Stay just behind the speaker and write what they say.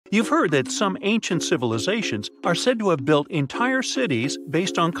You've heard that some ancient civilizations are said to have built entire cities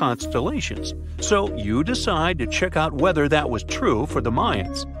based on constellations, so you decide to check out whether that was true for the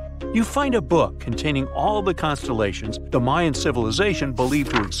Mayans. You find a book containing all the constellations the Mayan civilization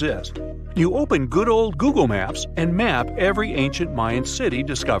believed to exist. You open good old Google Maps and map every ancient Mayan city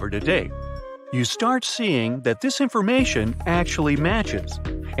discovered to date. You start seeing that this information actually matches.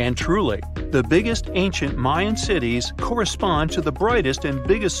 And truly, the biggest ancient Mayan cities correspond to the brightest and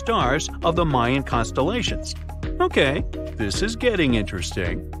biggest stars of the Mayan constellations. Okay, this is getting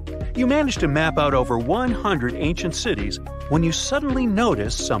interesting. You manage to map out over 100 ancient cities when you suddenly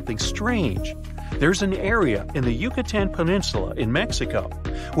notice something strange. There's an area in the Yucatan Peninsula in Mexico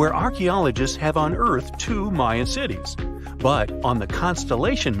where archaeologists have unearthed 2 Mayan cities. But on the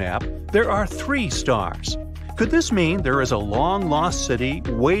constellation map, there are 3 stars. Could this mean there is a long-lost city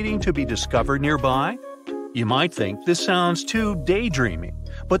waiting to be discovered nearby? You might think this sounds too daydreaming,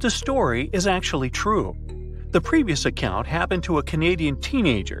 but the story is actually true. The previous account happened to a Canadian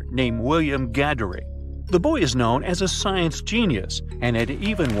teenager named William Gadoury. The boy is known as a science genius and had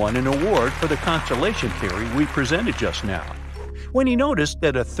even won an award for the constellation theory we presented just now. When he noticed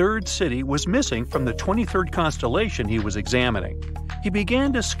that a 3rd city was missing from the 23rd constellation he was examining, he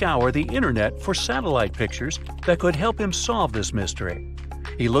began to scour the internet for satellite pictures that could help him solve this mystery.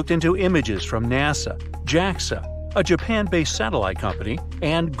 He looked into images from NASA, JAXA, a Japan-based satellite company,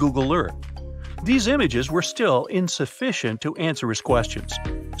 and Google Earth. These images were still insufficient to answer his questions,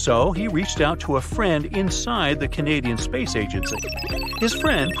 so he reached out to a friend inside the Canadian Space Agency. His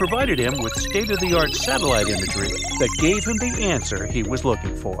friend provided him with state-of-the-art satellite imagery that gave him the answer he was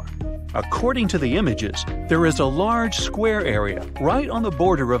looking for. According to the images, there is a large square area right on the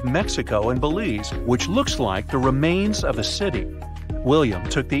border of Mexico and Belize, which looks like the remains of a city. William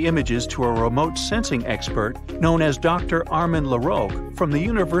took the images to a remote sensing expert known as Dr. Armand Larocque from the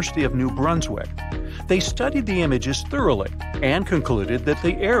University of New Brunswick. They studied the images thoroughly and concluded that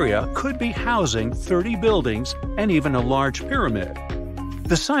the area could be housing 30 buildings and even a large pyramid.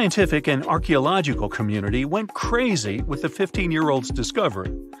 The scientific and archaeological community went crazy with the 15-year-old's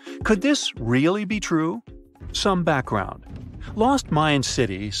discovery. Could this really be true? Some background. Lost Mayan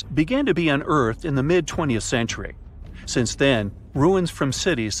cities began to be unearthed in the mid-20th century. Since then, ruins from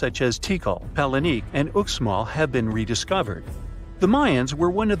cities such as Tikal, Palenque, and Uxmal have been rediscovered. The Mayans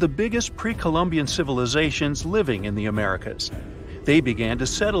were one of the biggest pre-Columbian civilizations living in the Americas. They began to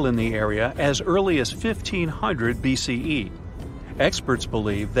settle in the area as early as 1500 BCE. Experts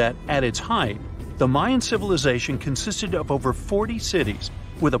believe that, at its height, the Mayan civilization consisted of over 40 cities,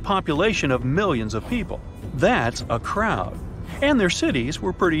 with a population of millions of people. That's a crowd. And their cities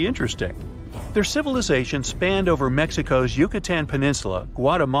were pretty interesting. Their civilization spanned over Mexico's Yucatan Peninsula,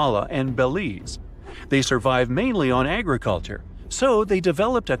 Guatemala, and Belize. They survived mainly on agriculture, so they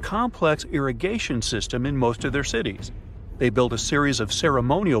developed a complex irrigation system in most of their cities. They built a series of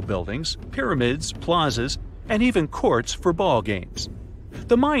ceremonial buildings, pyramids, plazas, and even courts for ball games.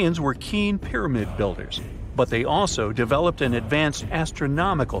 The Mayans were keen pyramid builders, but they also developed an advanced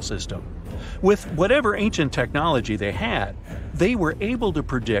astronomical system. With whatever ancient technology they had, they were able to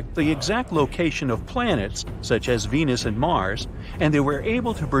predict the exact location of planets, such as Venus and Mars, and they were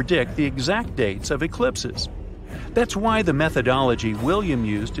able to predict the exact dates of eclipses. That's why the methodology William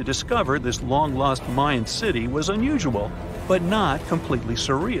used to discover this long-lost Mayan city was unusual, but not completely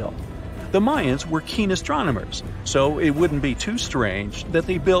surreal. The Mayans were keen astronomers, so it wouldn't be too strange that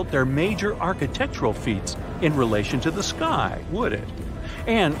they built their major architectural feats in relation to the sky, would it?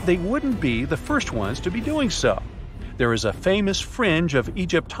 And they wouldn't be the first ones to be doing so. There is a famous fringe of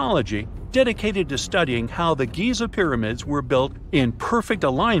Egyptology dedicated to studying how the Giza pyramids were built in perfect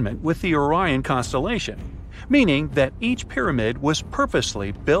alignment with the Orion constellation, meaning that each pyramid was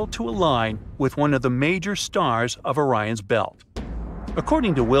purposely built to align with one of the major stars of Orion's belt.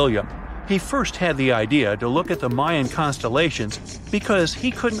 According to William, he first had the idea to look at the Mayan constellations because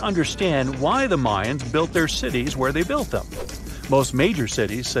he couldn't understand why the Mayans built their cities where they built them. Most major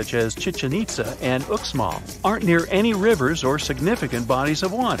cities, such as Chichen Itza and Uxmal, aren't near any rivers or significant bodies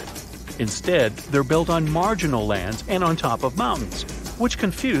of water. Instead, they're built on marginal lands and on top of mountains, which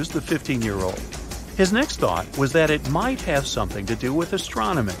confused the 15-year-old. His next thought was that it might have something to do with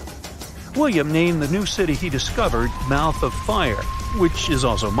astronomy. William named the new city he discovered Mouth of Fire, which is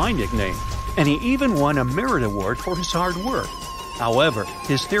also my nickname, and he even won a merit award for his hard work. However,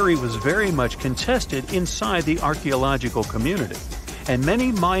 his theory was very much contested inside the archaeological community, and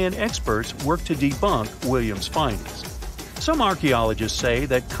many Mayan experts worked to debunk William's findings. Some archaeologists say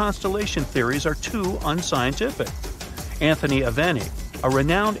that constellation theories are too unscientific. Anthony Aveni, a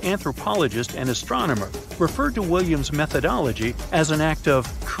renowned anthropologist and astronomer, referred to William's methodology as an act of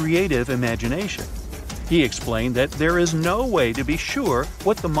creative imagination. He explained that there is no way to be sure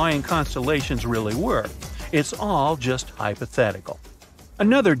what the Mayan constellations really were. It's all just hypothetical.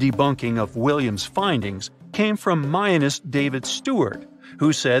 Another debunking of William's findings came from Mayanist David Stewart,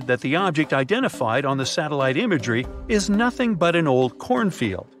 who said that the object identified on the satellite imagery is nothing but an old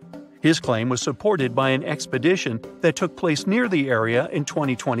cornfield. His claim was supported by an expedition that took place near the area in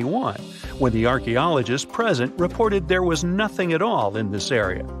 2021, when the archaeologists present reported there was nothing at all in this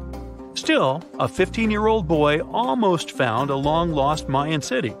area. Still, a 15-year-old boy almost found a long-lost Mayan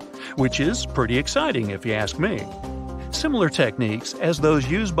city, which is pretty exciting if you ask me. Similar techniques as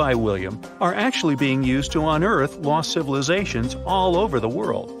those used by William are actually being used to unearth lost civilizations all over the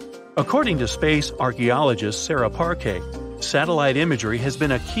world. According to space archaeologist Sarah Parquet, satellite imagery has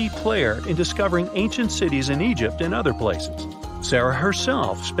been a key player in discovering ancient cities in Egypt and other places. Sarah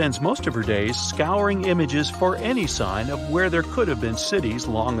herself spends most of her days scouring images for any sign of where there could have been cities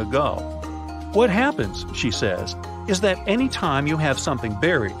long ago. What happens, she says, is that any time you have something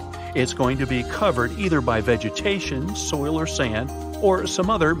buried, it's going to be covered either by vegetation, soil or sand, or some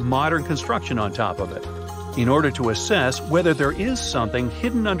other modern construction on top of it. In order to assess whether there is something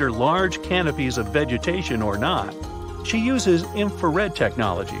hidden under large canopies of vegetation or not, she uses infrared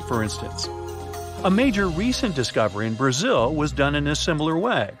technology, for instance. A major recent discovery in Brazil was done in a similar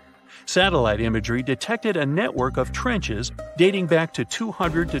way. Satellite imagery detected a network of trenches dating back to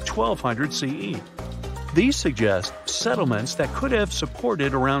 200 to 1200 CE. These suggest settlements that could have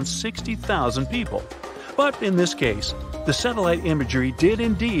supported around 60,000 people. But in this case, the satellite imagery did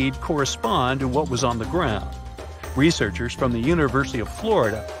indeed correspond to what was on the ground. Researchers from the University of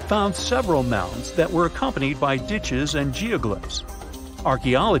Florida found several mounds that were accompanied by ditches and geoglyphs.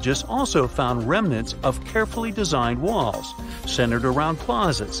 Archaeologists also found remnants of carefully designed walls, centered around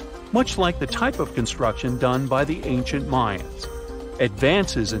plazas, much like the type of construction done by the ancient Mayans.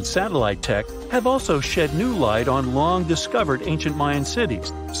 Advances in satellite tech have also shed new light on long-discovered ancient Mayan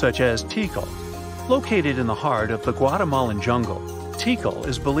cities, such as Tikal. Located in the heart of the Guatemalan jungle, Tikal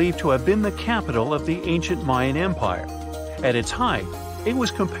is believed to have been the capital of the ancient Mayan Empire. At its height, it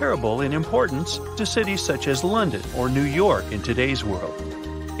was comparable in importance to cities such as London or New York in today's world.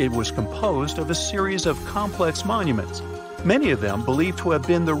 It was composed of a series of complex monuments, many of them believed to have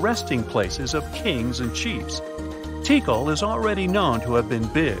been the resting places of kings and chiefs. Tikal is already known to have been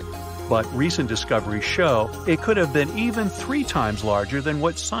big, but recent discoveries show it could have been even 3 times larger than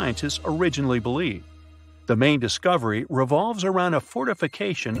what scientists originally believed. The main discovery revolves around a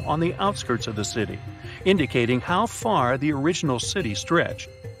fortification on the outskirts of the city, indicating how far the original city stretched.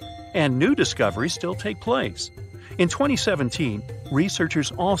 And new discoveries still take place. In 2017,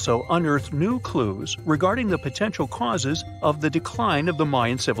 researchers also unearthed new clues regarding the potential causes of the decline of the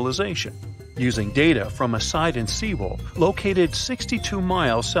Mayan civilization. Using data from a Sidon seawall located 62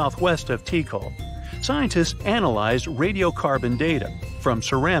 miles southwest of Tikal, scientists analyzed radiocarbon data from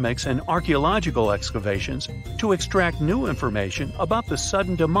ceramics and archaeological excavations to extract new information about the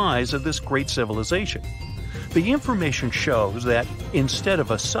sudden demise of this great civilization. The information shows that, instead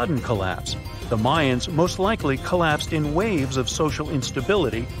of a sudden collapse, the Mayans most likely collapsed in waves of social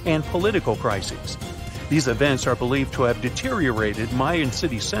instability and political crises. These events are believed to have deteriorated Mayan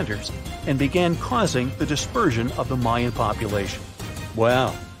city centers and began causing the dispersion of the Mayan population.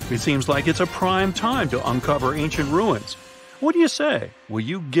 Well, it seems like it's a prime time to uncover ancient ruins. What do you say? Will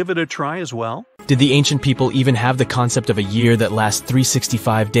you give it a try as well? Did the ancient people even have the concept of a year that lasts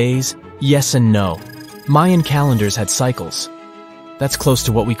 365 days? Yes and no. Mayan calendars had cycles. That's close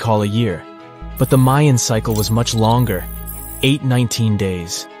to what we call a year. But the Mayan cycle was much longer, 819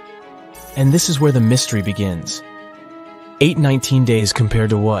 days. And this is where the mystery begins. 819 days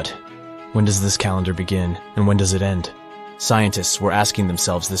compared to what? When does this calendar begin, and when does it end? Scientists were asking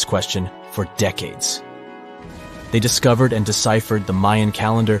themselves this question for decades. They discovered and deciphered the Mayan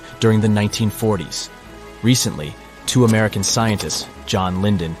calendar during the 1940s. Recently, 2 American scientists, John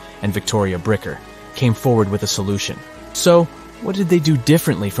Linden and Victoria Bricker, came forward with a solution. So, what did they do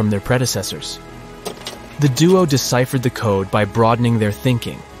differently from their predecessors? The duo deciphered the code by broadening their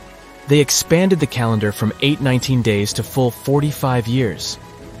thinking. They expanded the calendar from 819 days to full 45 years.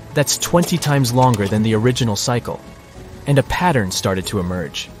 That's 20 times longer than the original cycle. And a pattern started to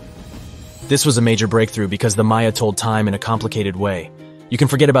emerge. This was a major breakthrough because the Maya told time in a complicated way. You can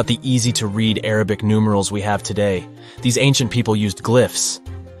forget about the easy-to-read Arabic numerals we have today. These ancient people used glyphs.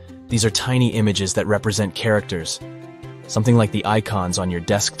 These are tiny images that represent characters, something like the icons on your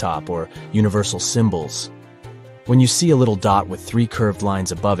desktop or universal symbols. When you see a little dot with 3 curved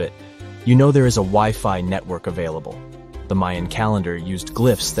lines above it, you know there is a Wi-Fi network available. The Mayan calendar used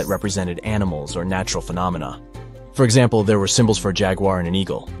glyphs that represented animals or natural phenomena. For example, there were symbols for a jaguar and an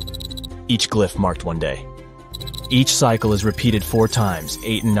eagle. Each glyph marked one day. Each cycle is repeated 4 times,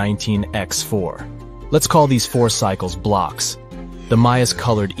 8 and 19 x 4. Let's call these 4 cycles blocks. The Mayas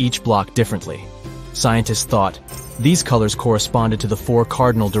colored each block differently. Scientists thought these colors corresponded to the 4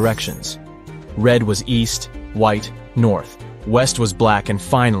 cardinal directions. Red was east, white, north. West was black, and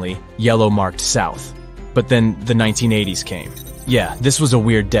finally, yellow marked south. But then the 1980s came. Yeah, this was a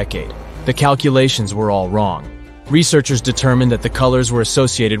weird decade. The calculations were all wrong. Researchers determined that the colors were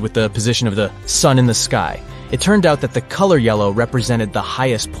associated with the position of the sun in the sky. It turned out that the color yellow represented the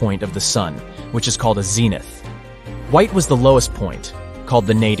highest point of the sun, which is called a zenith. White was the lowest point, called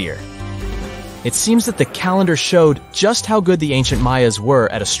the nadir. It seems that the calendar showed just how good the ancient Mayas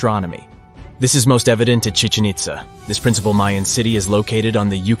were at astronomy. This is most evident at Chichen Itza. This principal Mayan city is located on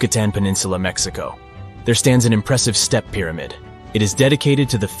the Yucatan Peninsula, Mexico. There stands an impressive step pyramid. It is dedicated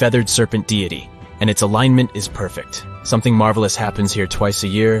to the feathered serpent deity, and its alignment is perfect. Something marvelous happens here twice a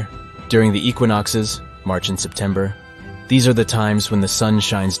year, during the equinoxes, March and September. These are the times when the sun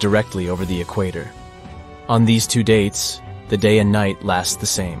shines directly over the equator. On these 2 dates, the day and night last the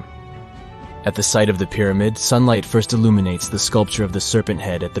same. At the site of the pyramid, sunlight first illuminates the sculpture of the serpent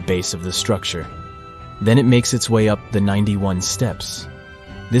head at the base of the structure. Then it makes its way up the 91 steps.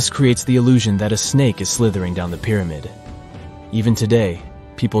 This creates the illusion that a snake is slithering down the pyramid. Even today,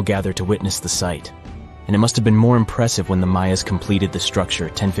 people gather to witness the sight. And it must have been more impressive when the Mayas completed the structure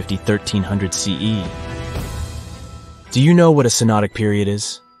 1050-1300 CE. Do you know what a synodic period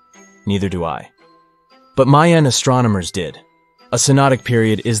is? Neither do I. But Mayan astronomers did. A synodic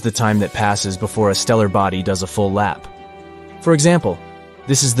period is the time that passes before a stellar body does a full lap. For example,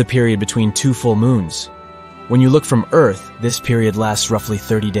 this is the period between 2 full moons. When you look from Earth, this period lasts roughly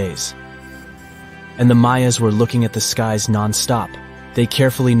 30 days. And the Mayas were looking at the skies non-stop. They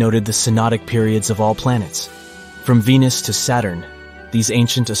carefully noted the synodic periods of all planets. From Venus to Saturn, these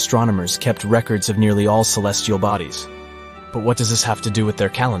ancient astronomers kept records of nearly all celestial bodies. But what does this have to do with their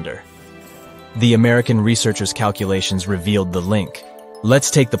calendar? The American researchers' calculations revealed the link.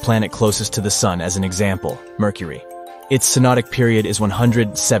 Let's take the planet closest to the sun as an example, Mercury. Its synodic period is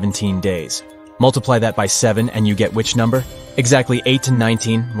 117 days. Multiply that by 7 and you get which number? Exactly 8 to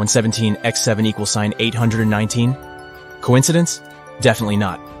 19, 117 x 7 equals 819. Coincidence? Definitely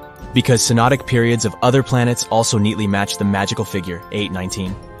not. Because synodic periods of other planets also neatly match the magical figure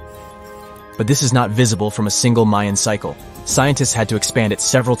 819. But this is not visible from a single Mayan cycle. Scientists had to expand it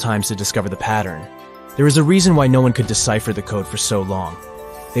several times to discover the pattern. There is a reason why no one could decipher the code for so long.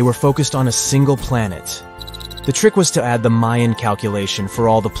 They were focused on a single planet. The trick was to add the Mayan calculation for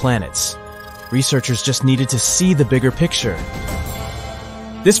all the planets. Researchers just needed to see the bigger picture.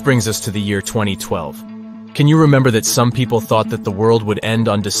 This brings us to the year 2012. Can you remember that some people thought that the world would end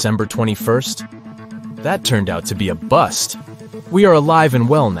on December 21st? That turned out to be a bust. We are alive and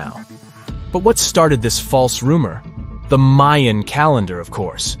well now. But what started this false rumor? The Mayan calendar, of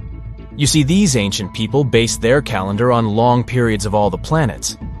course. You see, these ancient people based their calendar on long periods of all the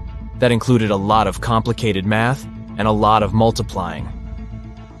planets. That included a lot of complicated math and a lot of multiplying.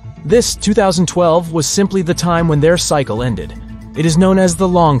 This 2012 was simply the time when their cycle ended. It is known as the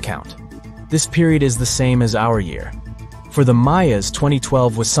long count. This period is the same as our year. For the Mayas,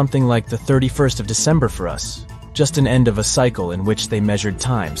 2012 was something like the 31st of December for us. Just an end of a cycle in which they measured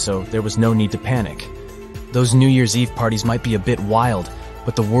time, so there was no need to panic. Those New Year's Eve parties might be a bit wild,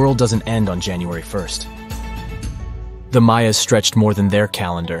 but the world doesn't end on January 1st. The Mayas stretched more than their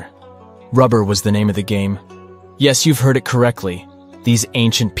calendar. Rubber was the name of the game. Yes, you've heard it correctly. These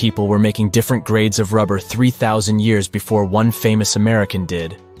ancient people were making different grades of rubber 3,000 years before one famous American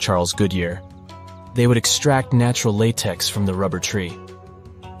did, Charles Goodyear. They would extract natural latex from the rubber tree.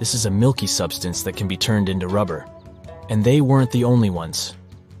 This is a milky substance that can be turned into rubber. And they weren't the only ones.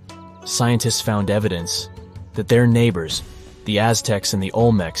 Scientists found evidence that their neighbors, the Aztecs and the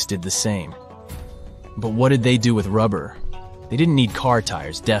Olmecs, did the same. But what did they do with rubber? They didn't need car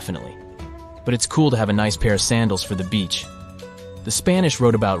tires, definitely. But it's cool to have a nice pair of sandals for the beach. The Spanish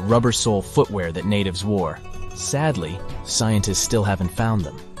wrote about rubber sole footwear that natives wore. Sadly, scientists still haven't found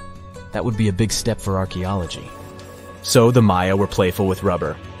them. That would be a big step for archaeology. So the Maya were playful with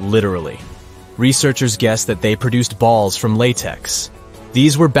rubber, literally. Researchers guessed that they produced balls from latex.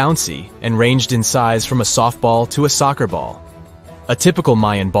 These were bouncy and ranged in size from a softball to a soccer ball. A typical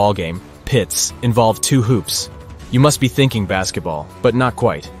Mayan ball game, pits, involved 2 hoops. You must be thinking basketball, but not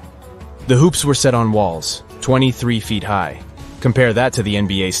quite. The hoops were set on walls, 23 feet high. Compare that to the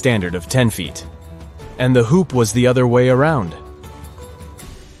NBA standard of 10 feet. And the hoop was the other way around.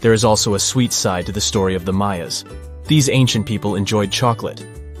 There is also a sweet side to the story of the Mayas. These ancient people enjoyed chocolate.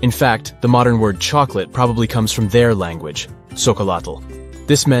 In fact, the modern word chocolate probably comes from their language, xocolotl.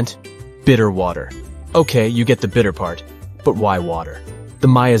 This meant bitter water. Okay, you get the bitter part, but why water? The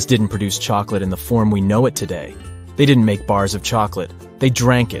Mayas didn't produce chocolate in the form we know it today. They didn't make bars of chocolate, they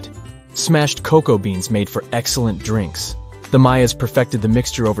drank it. Smashed cocoa beans made for excellent drinks. The Mayas perfected the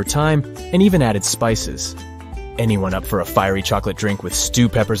mixture over time and even added spices. Anyone up for a fiery chocolate drink with stew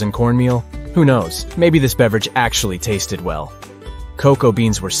peppers and cornmeal? Who knows, maybe this beverage actually tasted well. Cocoa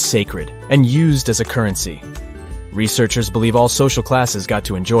beans were sacred and used as a currency. Researchers believe all social classes got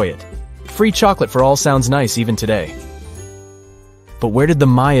to enjoy it. Free chocolate for all sounds nice even today. But where did the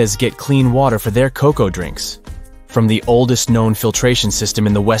Mayas get clean water for their cocoa drinks? From the oldest known filtration system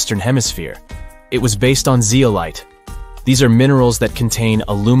in the Western Hemisphere. It was based on zeolite. These are minerals that contain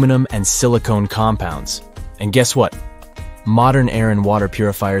aluminum and silicone compounds. And guess what? Modern air and water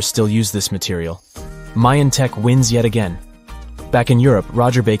purifiers still use this material. Mayan tech wins yet again. Back in Europe,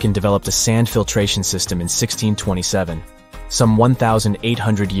 Roger Bacon developed a sand filtration system in 1627, some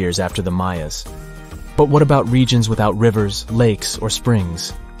 1,800 years after the Mayas. But what about regions without rivers, lakes, or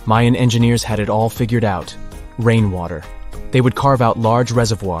springs? Mayan engineers had it all figured out. Rainwater. They would carve out large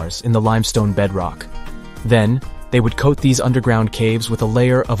reservoirs in the limestone bedrock. Then, they would coat these underground caves with a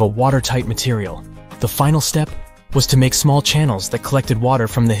layer of a watertight material. The final step was to make small channels that collected water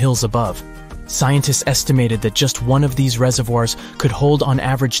from the hills above. Scientists estimated that just one of these reservoirs could hold on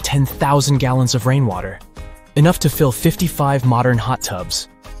average 10,000 gallons of rainwater, enough to fill 55 modern hot tubs.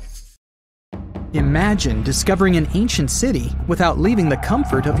 Imagine discovering an ancient city without leaving the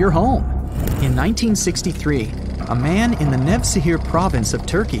comfort of your home. In 1963, a man in the Nevşehir province of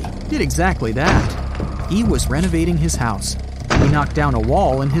Turkey did exactly that. He was renovating his house. He knocked down a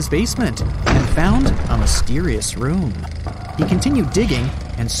wall in his basement and found a mysterious room. He continued digging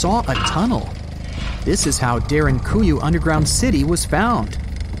and saw a tunnel. This is how Derinkuyu Underground City was found.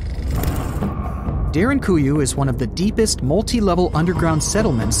 Derinkuyu is one of the deepest multi-level underground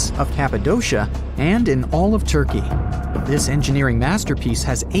settlements of Cappadocia and in all of Turkey. This engineering masterpiece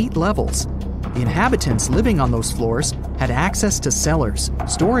has 8 levels. The inhabitants living on those floors had access to cellars,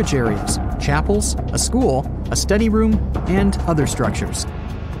 storage areas, chapels, a school, a study room, and other structures.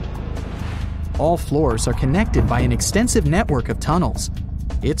 All floors are connected by an extensive network of tunnels.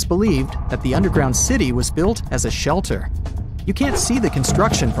 It's believed that the underground city was built as a shelter. You can't see the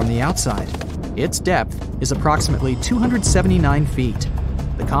construction from the outside. Its depth is approximately 279 feet.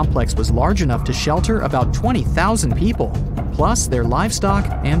 The complex was large enough to shelter about 20,000 people, plus their livestock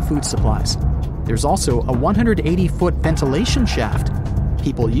and food supplies. There's also a 180-foot ventilation shaft.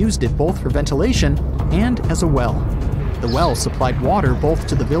 People used it both for ventilation and as a well. The well supplied water both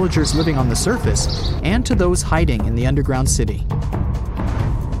to the villagers living on the surface and to those hiding in the underground city.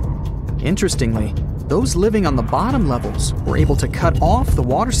 Interestingly, those living on the bottom levels were able to cut off the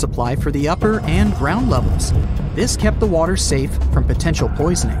water supply for the upper and ground levels. This kept the water safe from potential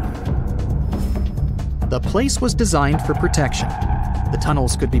poisoning. The place was designed for protection. The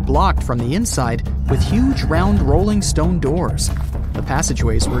tunnels could be blocked from the inside with huge round rolling stone doors. The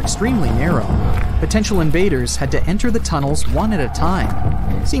passageways were extremely narrow. Potential invaders had to enter the tunnels one at a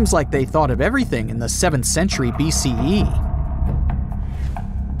time. Seems like they thought of everything in the 7th century BCE.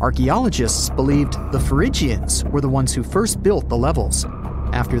 Archaeologists believed the Phrygians were the ones who first built the levels.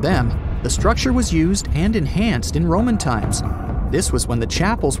 After them, the structure was used and enhanced in Roman times. This was when the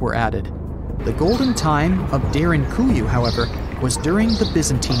chapels were added. The golden time of Derinkuyu, however, was during the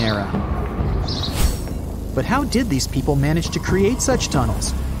Byzantine era. But how did these people manage to create such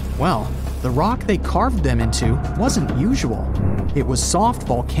tunnels? Well, the rock they carved them into wasn't usual. It was soft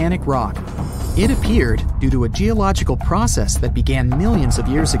volcanic rock. It appeared due to a geological process that began millions of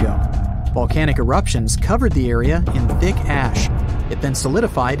years ago. Volcanic eruptions covered the area in thick ash. It then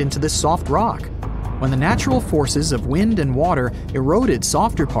solidified into this soft rock. When the natural forces of wind and water eroded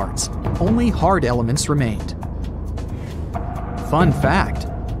softer parts, only hard elements remained. Fun fact,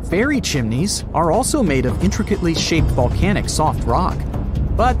 fairy chimneys are also made of intricately shaped volcanic soft rock,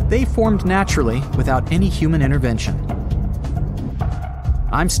 but they formed naturally without any human intervention.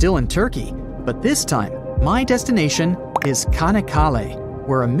 I'm still in Turkey, but this time, my destination is Çanakkale,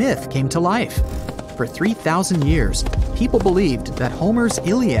 where a myth came to life. For 3,000 years, people believed that Homer's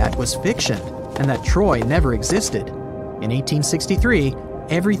Iliad was fiction and that Troy never existed. In 1863,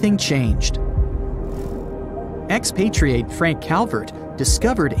 everything changed. Expatriate Frank Calvert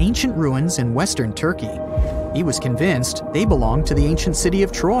discovered ancient ruins in western Turkey. He was convinced they belonged to the ancient city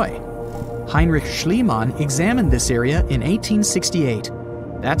of Troy. Heinrich Schliemann examined this area in 1868.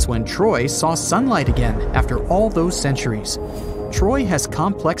 That's when Troy saw sunlight again after all those centuries. Troy has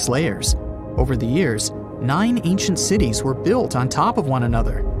complex layers. Over the years, 9 ancient cities were built on top of one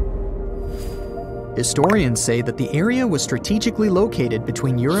another. Historians say that the area was strategically located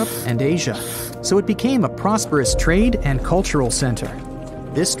between Europe and Asia, so it became a prosperous trade and cultural center.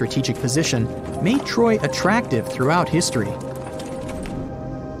 This strategic position made Troy attractive throughout history.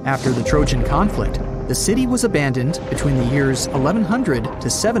 After the Trojan conflict, the city was abandoned between the years 1100 to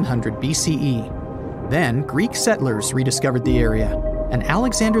 700 BCE. Then Greek settlers rediscovered the area, and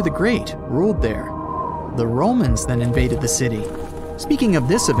Alexander the Great ruled there. The Romans then invaded the city. Speaking of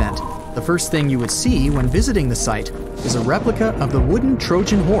this event, the first thing you would see when visiting the site is a replica of the wooden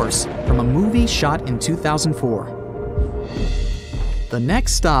Trojan horse from a movie shot in 2004. The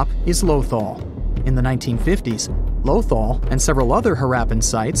next stop is Lothal. In the 1950s, Lothal and several other Harappan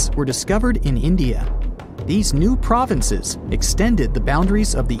sites were discovered in India. These new provinces extended the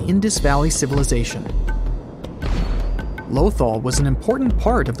boundaries of the Indus Valley civilization. Lothal was an important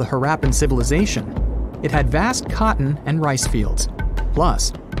part of the Harappan civilization. It had vast cotton and rice fields.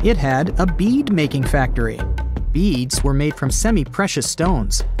 Plus, it had a bead-making factory. Beads were made from semi-precious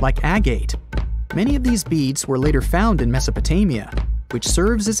stones, like agate. Many of these beads were later found in Mesopotamia, which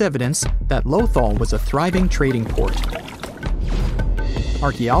serves as evidence that Lothal was a thriving trading port.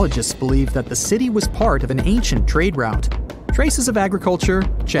 Archaeologists believe that the city was part of an ancient trade route. Traces of agriculture?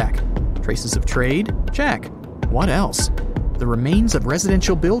 Check. Traces of trade? Check. What else? The remains of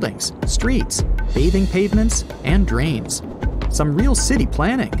residential buildings, streets, bathing pavements, and drains. Some real city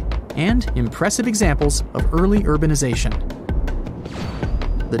planning, and impressive examples of early urbanization.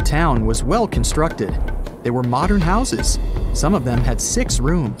 The town was well constructed. There were modern houses. Some of them had 6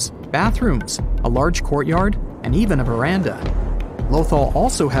 rooms, bathrooms, a large courtyard, and even a veranda. Lothal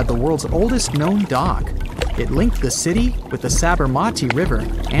also had the world's oldest known dock. It linked the city with the Sabarmati River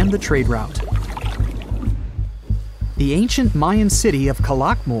and the trade route. The ancient Mayan city of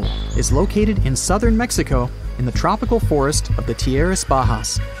Calakmul is located in southern Mexico in the tropical forest of the Tierras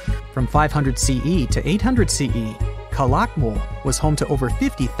Bajas. From 500 CE to 800 CE, Calakmul was home to over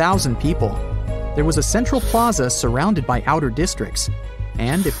 50,000 people. There was a central plaza surrounded by outer districts.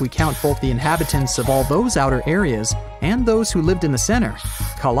 And if we count both the inhabitants of all those outer areas and those who lived in the center,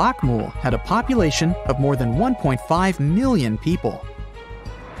 Calakmul had a population of more than 1.5 million people.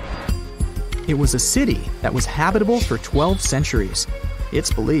 It was a city that was habitable for 12 centuries.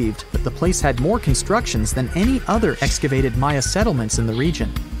 It's believed that the place had more constructions than any other excavated Maya settlements in the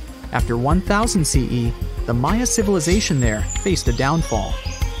region. After 1000 CE, the Maya civilization there faced a downfall.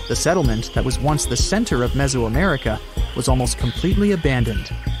 The settlement that was once the center of Mesoamerica was almost completely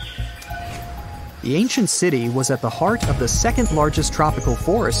abandoned. The ancient city was at the heart of the second largest tropical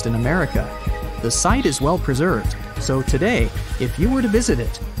forest in America. The site is well preserved, so today, if you were to visit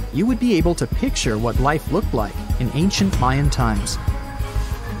it, you would be able to picture what life looked like in ancient Mayan times.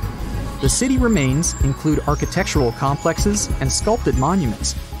 The city remains include architectural complexes and sculpted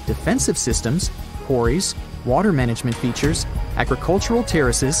monuments, defensive systems, quarries, water management features, agricultural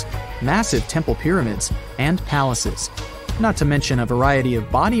terraces, massive temple pyramids, and palaces, not to mention a variety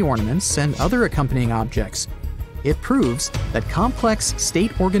of body ornaments and other accompanying objects. It proves that complex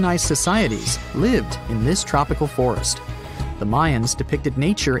state-organized societies lived in this tropical forest. The Mayans depicted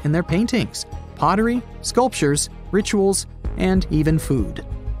nature in their paintings, pottery, sculptures, rituals, and even food.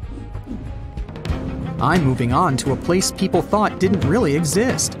 I'm moving on to a place people thought didn't really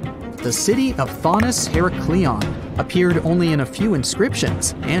exist. The city of Thonis Heraklion appeared only in a few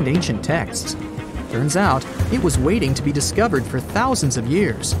inscriptions and ancient texts. Turns out, it was waiting to be discovered for thousands of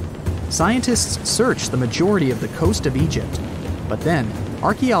years. Scientists searched the majority of the coast of Egypt. But then,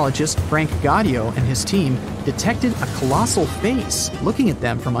 archaeologist Frank Gadoury and his team detected a colossal face looking at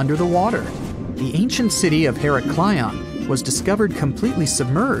them from under the water. The ancient city of Heraklion was discovered completely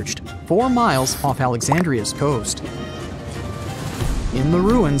submerged 4 miles off Alexandria's coast. In the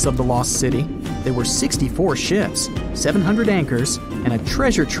ruins of the lost city, there were 64 ships, 700 anchors, and a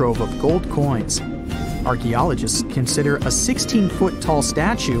treasure trove of gold coins. Archaeologists consider a 16-foot tall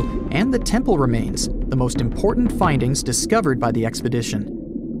statue and the temple remains the most important findings discovered by the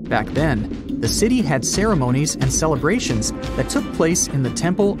expedition. Back then, the city had ceremonies and celebrations that took place in the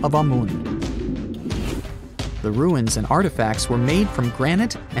Temple of Amun. The ruins and artifacts were made from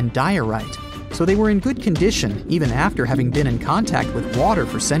granite and diorite, so they were in good condition even after having been in contact with water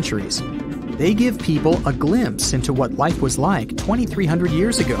for centuries. They give people a glimpse into what life was like 2,300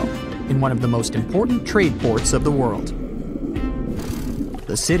 years ago in one of the most important trade ports of the world.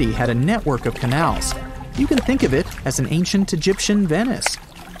 The city had a network of canals. You can think of it as an ancient Egyptian Venice.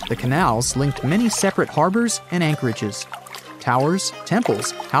 The canals linked many separate harbors and anchorages. Towers,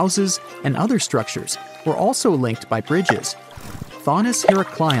 temples, houses, and other structures were also linked by bridges. Thonis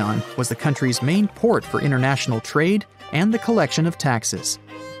Heracleion was the country's main port for international trade and the collection of taxes.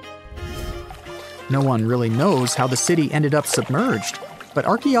 No one really knows how the city ended up submerged, but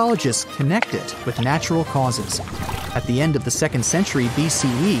archaeologists connect it with natural causes. At the end of the 2nd century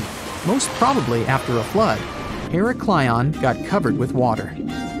BCE, most probably after a flood, Heracleion got covered with water.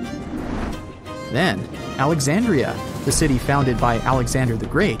 Then, Alexandria, the city founded by Alexander the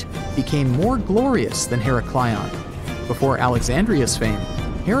Great, became more glorious than Heracleion. Before Alexandria's fame,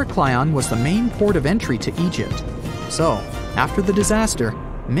 Heracleion was the main port of entry to Egypt. So, after the disaster,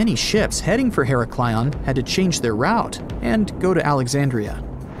 many ships heading for Heracleion had to change their route and go to Alexandria.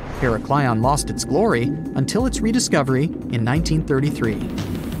 Heracleion lost its glory until its rediscovery in 1933.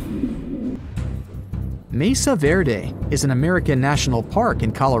 Mesa Verde is an American national park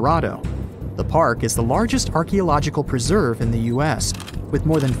in Colorado. The park is the largest archaeological preserve in the U.S., with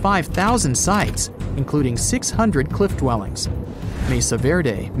more than 5,000 sites, including 600 cliff dwellings. Mesa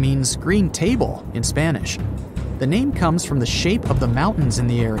Verde means green table in Spanish. The name comes from the shape of the mountains in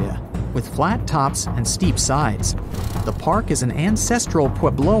the area, with flat tops and steep sides. The park is an ancestral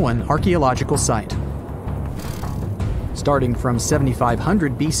Puebloan archaeological site. Starting from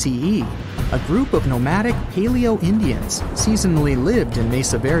 7500 BCE, a group of nomadic Paleo-Indians seasonally lived in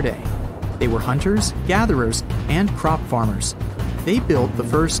Mesa Verde. They were hunters, gatherers, and crop farmers. They built the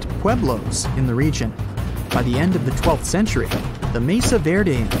first pueblos in the region. By the end of the 12th century, the Mesa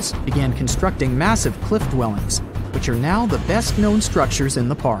Verdeans began constructing massive cliff dwellings, which are now the best-known structures in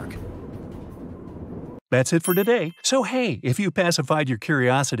the park. That's it for today. So hey, if you pacified your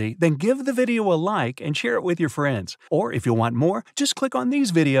curiosity, then give the video a like and share it with your friends. Or if you want more, just click on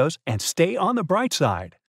these videos and stay on the bright side.